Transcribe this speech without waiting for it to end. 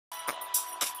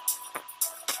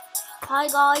Hi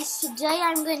guys, today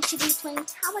I'm going to be playing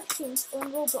Tower Kings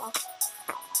on Roblox.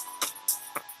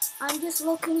 I'm just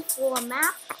looking for a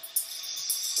map.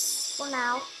 For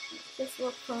now, just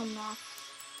look for a map.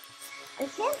 I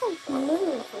can't like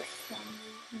move for some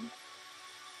reason.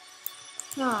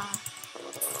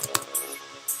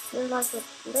 There's like a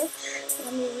glitch.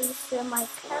 Let me reset my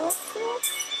character.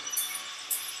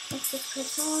 Let's just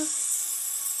press on.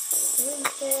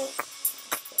 Reset.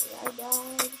 Okay, I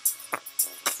died.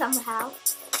 Somehow.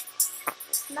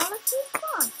 Now let's move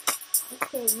on.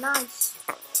 Okay, nice.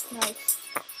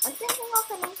 I'm thinking of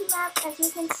an easy map. As you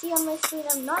can see on my screen,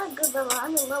 I'm not a good level.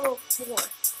 I'm a level 4.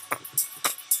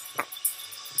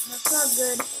 That's not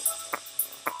good.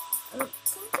 I'm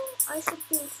thinking I should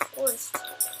do forest.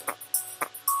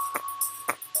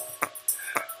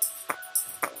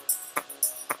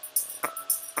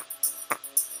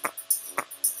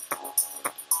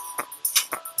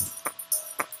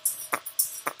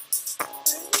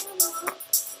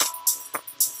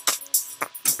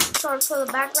 Sorry for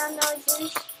the background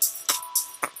noises.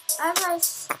 As I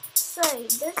say,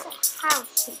 there's a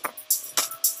house here,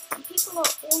 and people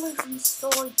are always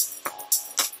inside.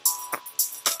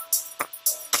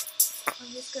 I'm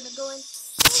just gonna go in.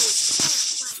 Forest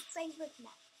camp, my favorite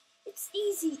map. It's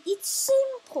easy, it's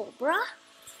simple, bruh.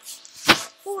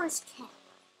 Forest camp.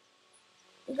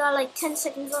 We got like 10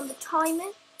 seconds on the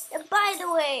timer. And by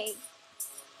the way,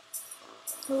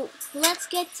 let's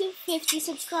get to 50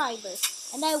 subscribers.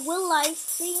 And I will live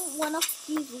stream one of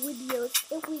these videos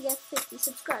if we get 50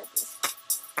 subscribers.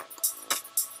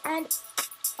 And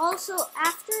also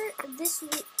after this,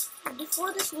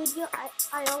 before this video,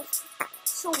 I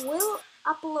also will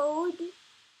upload.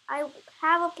 I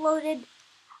have uploaded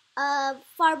a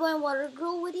Fireboy and Water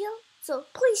Girl video, so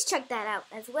please check that out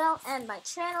as well, and my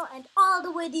channel and all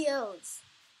the videos.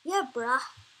 Yeah, bruh.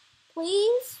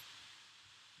 Please.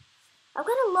 I've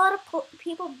got a lot of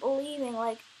people believing,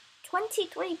 like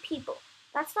 23 people.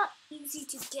 That's not easy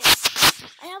to get.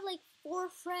 I have like 4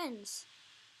 friends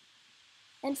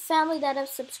and family that have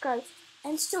subscribed,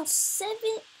 and still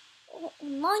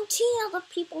 19 other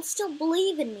people still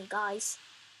believe in me, guys.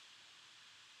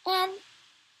 And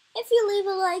if you leave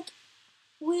a like,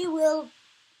 we will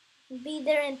be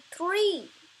there in 3,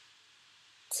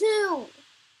 2,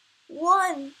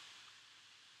 1.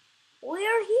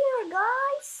 We're here,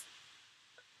 guys.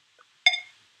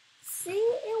 See,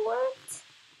 it worked.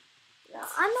 No,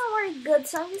 I'm not very good,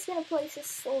 so I'm just gonna place a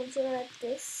soldier at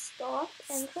this stop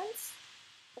entrance.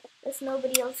 There's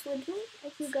nobody else with me,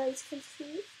 as you guys can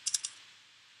see.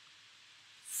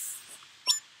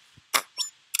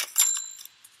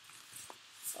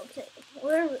 Okay,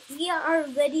 we are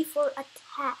ready for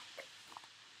attack.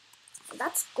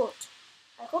 That's good.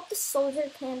 I hope the soldier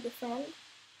can defend.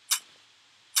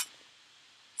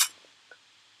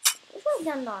 This was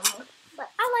done normal. But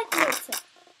I like Milton.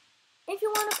 If you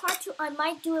want a part 2, I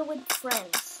might do it with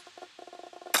friends.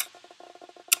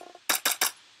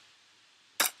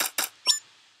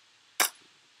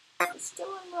 It's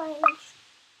still in range.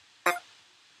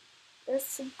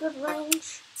 There's a good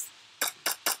range.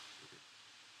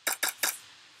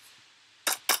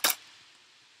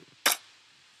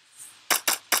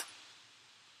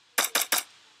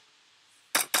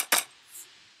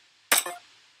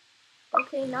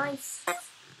 Okay, nice.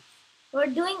 We're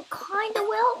doing kind of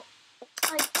well.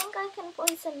 I think I can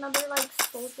place another like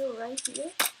soldier right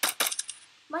here.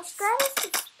 My strat is to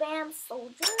spam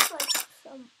soldiers, like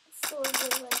some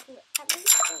soldier like at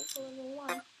least level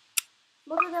 1.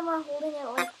 Both of them are holding it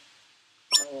like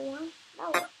level 1.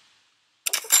 No,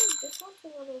 this one's a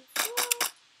level 2.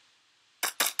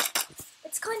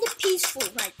 It's kind of peaceful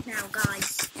right now,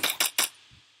 guys.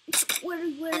 It's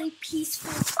very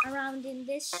peaceful around in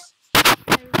this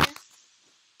area.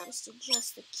 Just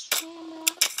adjust the camera.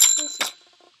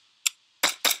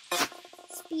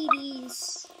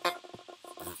 Speedies.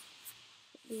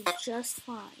 It'll be just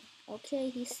fine. Okay,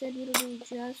 he said it'll be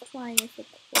just fine if it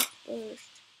quick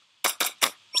burst.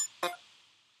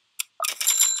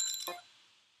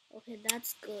 Okay,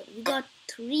 that's good. We got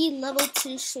 3 level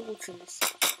 2 soldiers.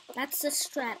 That's the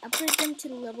strat. Upgrade them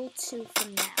to level 2 for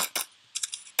now.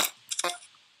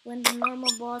 When the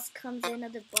normal boss comes in,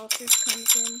 other bosses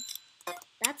comes in,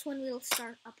 that's when we'll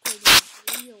start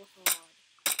upgrading real hard.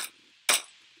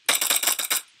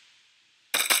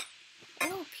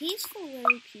 Oh, peaceful,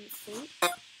 very peaceful.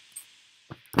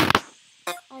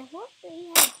 I hope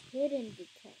they have hidden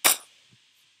detect.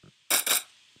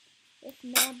 If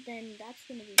not, then that's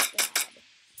gonna be bad.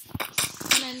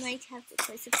 And I might have to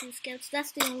place a few scouts.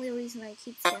 That's the only reason I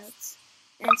keep scouts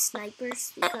and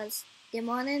snipers, because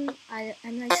Demonin,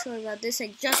 I'm not sure about this. I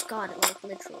just got it, like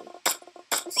literally.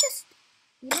 Let's just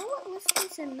You know what? Let's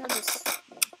place another one.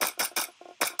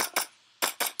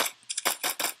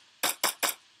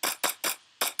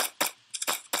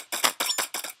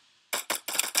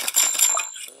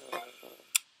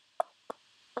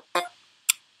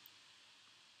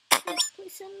 Let's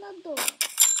place another one.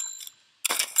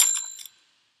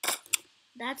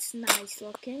 That's nice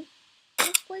looking.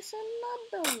 Let's place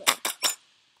another one.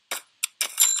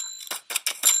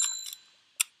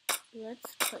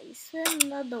 Let's place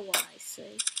another one, I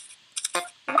say.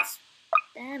 Let's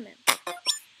spam it.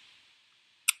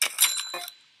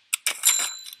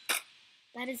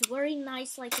 That is very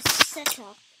nice, like a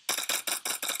setup.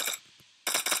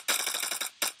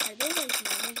 Are they like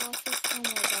normal bosses? Oh my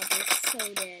god, they're so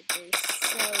dead. They're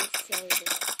so dead.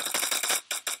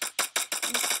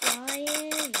 He's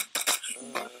flying.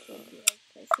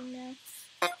 Placing now.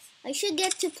 I should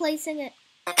get to placing it.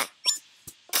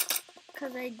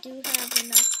 Because I do have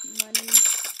enough money.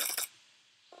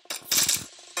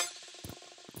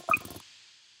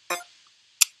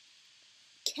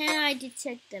 Can I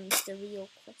detect them is the real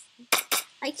question.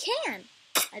 I can.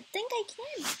 I think I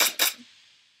can detect them.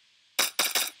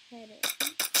 Hidden.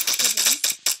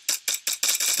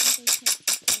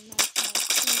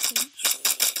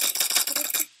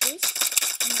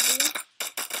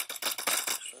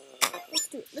 Let's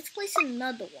do it. Let's place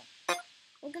another one.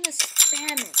 We're gonna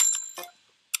spam it.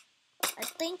 I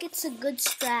think it's a good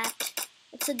strat.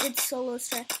 It's a good solo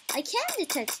strat. I can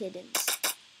detect hiddens.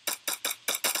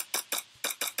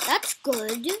 That's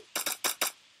good.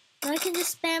 Now I can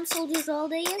just spam soldiers all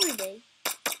day, every day.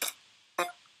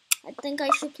 I think I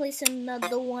should place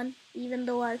another one, even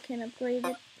though I can upgrade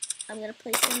it. I'm gonna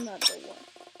place another one.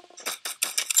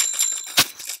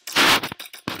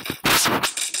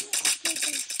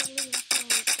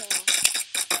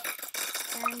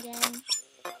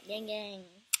 Gang, gang.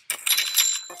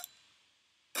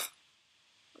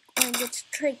 And it's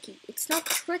tricky. It's not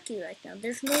tricky right now.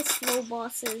 There's no slow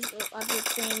bosses or other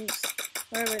things,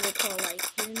 whatever they call, like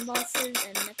hidden bosses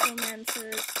and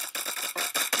necromancers.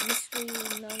 Mystery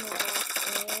normal boss.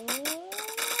 Oh,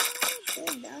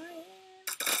 they're dying.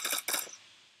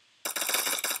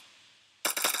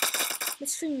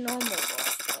 Mystery normal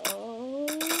boss. Oh,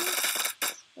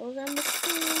 those are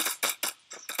mysteries.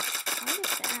 Kinda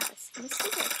fast.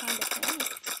 Mysteries are kinda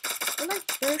fast. They're like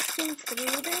bursting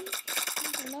through them.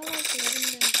 I'm not like letting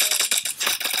them go.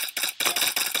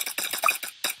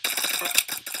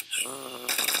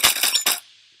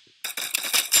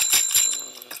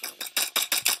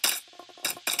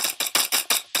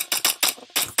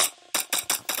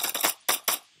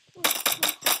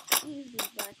 It's easy,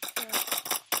 but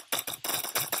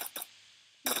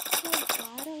it's so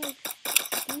gotta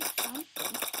do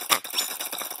something.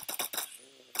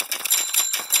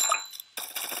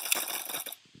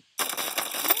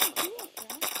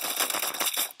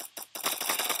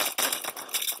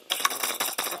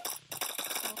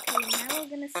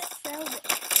 Gonna sell this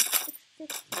for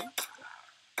 $650.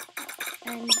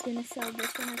 I'm gonna sell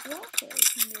this one as well for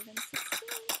 $816.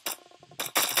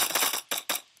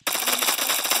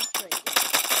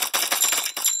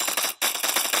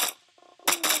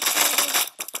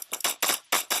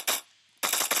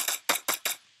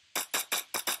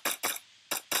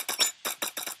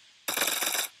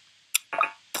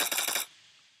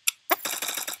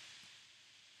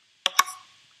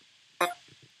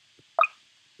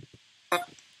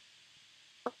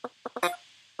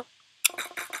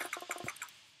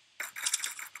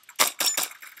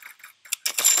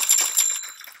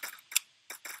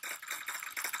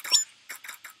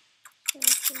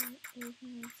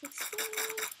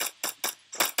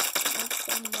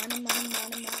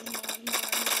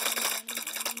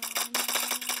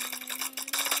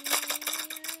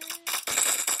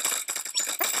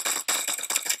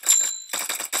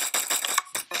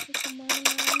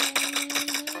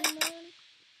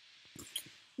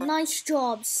 Nice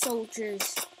job,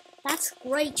 soldiers. That's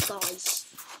great, guys.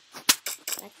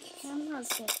 That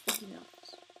camera's not big enough.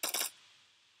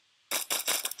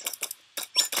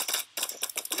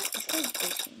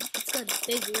 It's got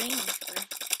big range, but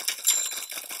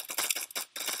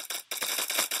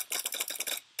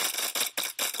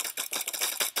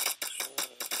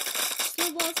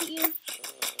snowballs here.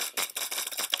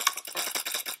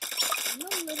 I'm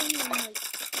not letting them like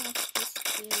watch this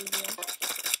video.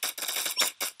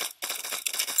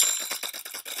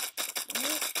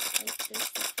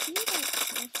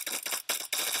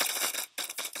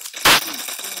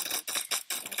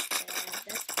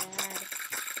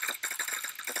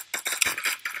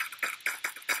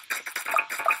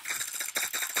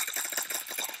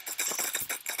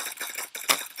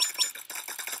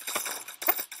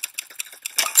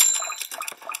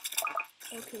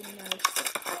 Okay, nice.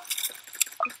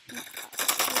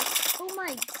 Oh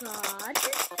my god.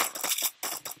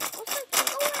 What's going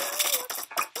on?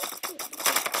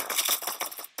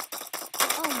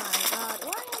 Oh my god.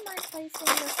 Why am I placing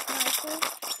the sniper?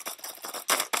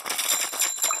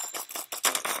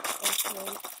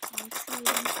 Okay, I'm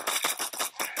shooting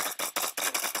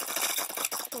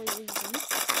for reasons.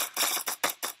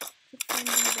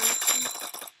 Defending bases.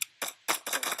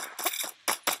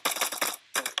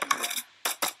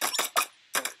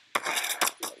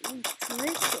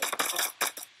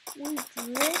 We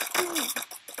drifting.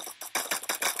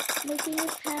 Making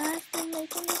it past the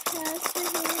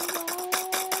handball.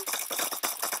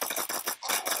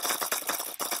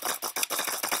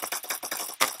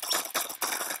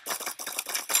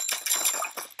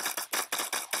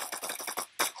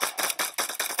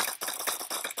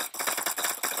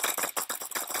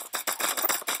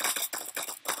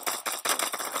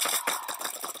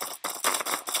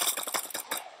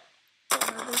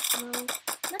 Another throw.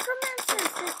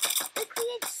 Necromancers, they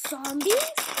create zombies?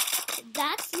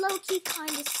 That's low-key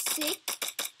kind of sick,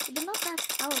 but not that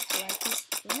powerful. Like, he's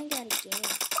gonna get a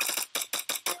game.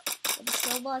 But the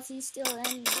show boss, he's still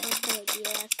in the big,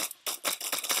 yes.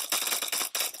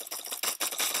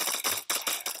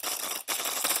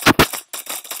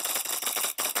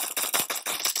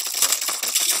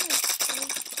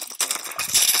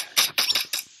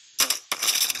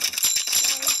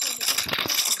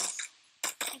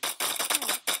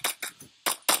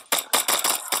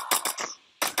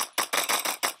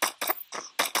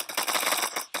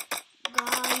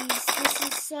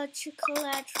 Such a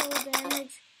collateral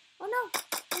damage. Oh no,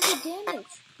 look at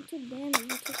damage. He took damage. He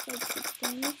took like 6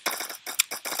 damage.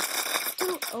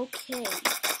 Still okay. I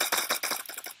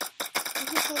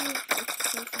just told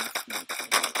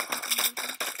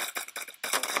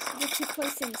me to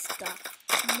placing stuff.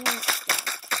 More stuff.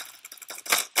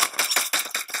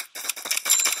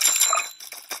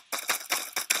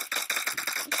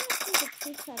 I can't see the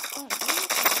troops have fun.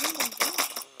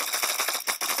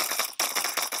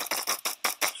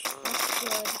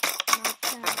 Good. Not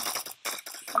bad.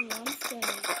 Oh, I'm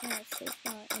standing. Yeah, so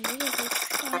far. And we were just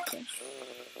talking.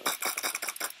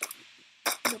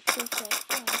 The troops are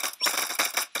fun.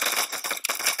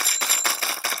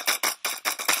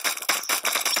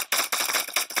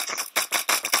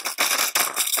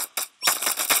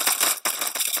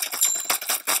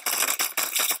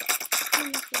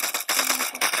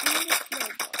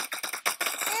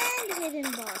 And hidden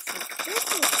bosses. This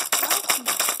is tough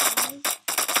now, guys.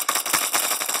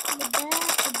 The bad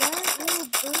little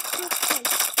bunch of like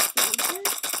soldiers.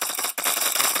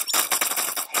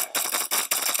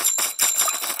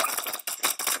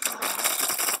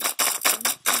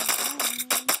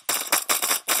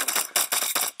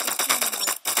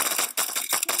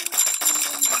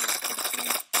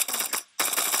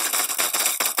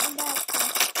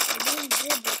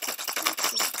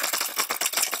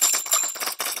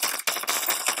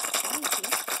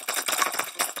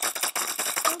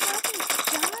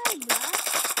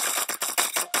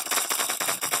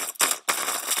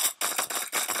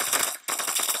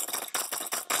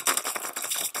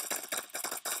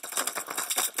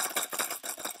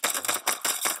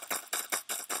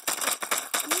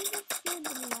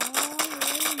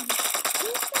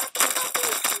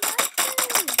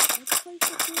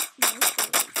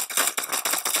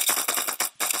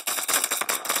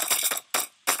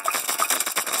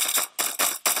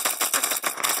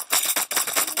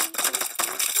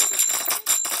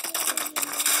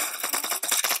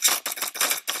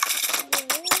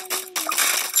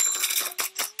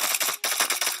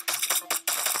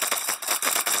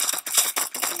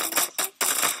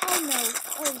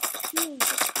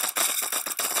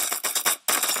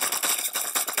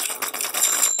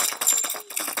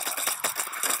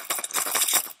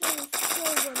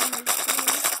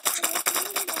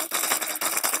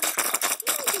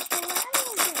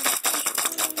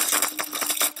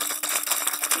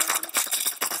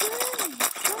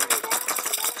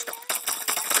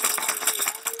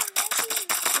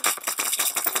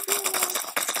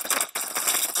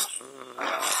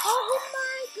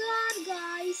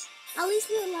 At least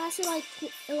it lasted like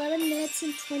 11 minutes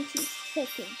and 20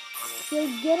 seconds.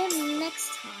 You'll get it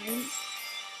next time.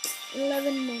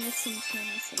 11 minutes and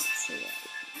 20 seconds.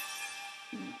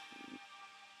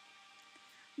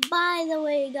 By the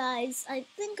way, guys, I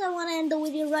think I want to end the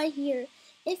video right here.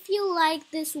 If you like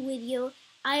this video,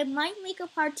 I might make a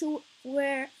part 2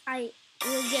 where I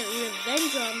will get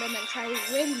revenge on them and try to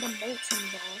win the molten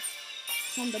boss.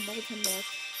 From the molten boss.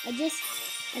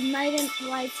 I might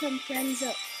invite some friends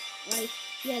up. Like,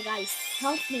 yeah, guys,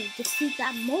 help me defeat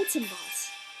that molten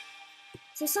boss.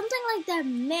 So something like that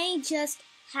may just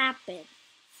happen.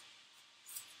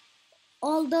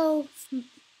 Although,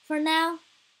 for now,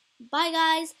 bye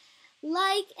guys.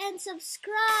 Like and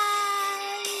subscribe.